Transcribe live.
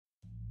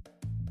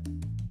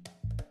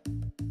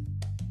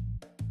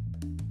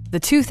the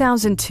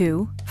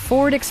 2002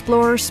 Ford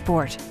Explorer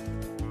Sport.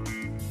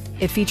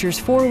 It features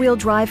four-wheel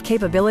drive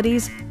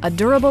capabilities, a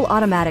durable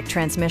automatic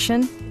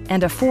transmission,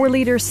 and a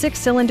 4-liter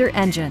 6-cylinder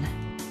engine.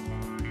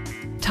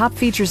 Top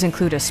features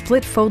include a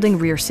split folding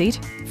rear seat,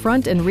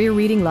 front and rear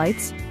reading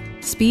lights,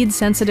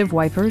 speed-sensitive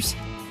wipers,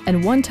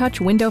 and one-touch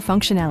window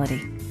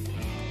functionality.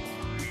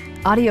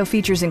 Audio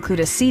features include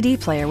a CD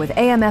player with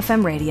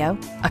AM/FM radio,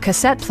 a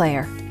cassette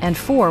player, and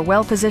 4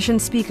 well-positioned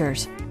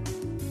speakers.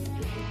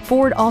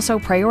 Ford also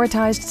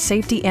prioritized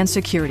safety and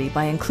security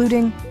by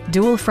including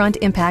dual front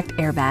impact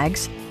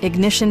airbags,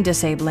 ignition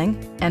disabling,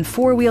 and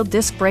 4-wheel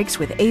disc brakes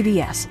with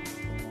ABS.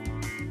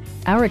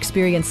 Our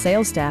experienced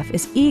sales staff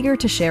is eager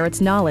to share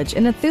its knowledge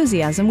and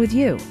enthusiasm with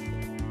you.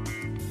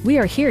 We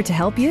are here to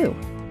help you.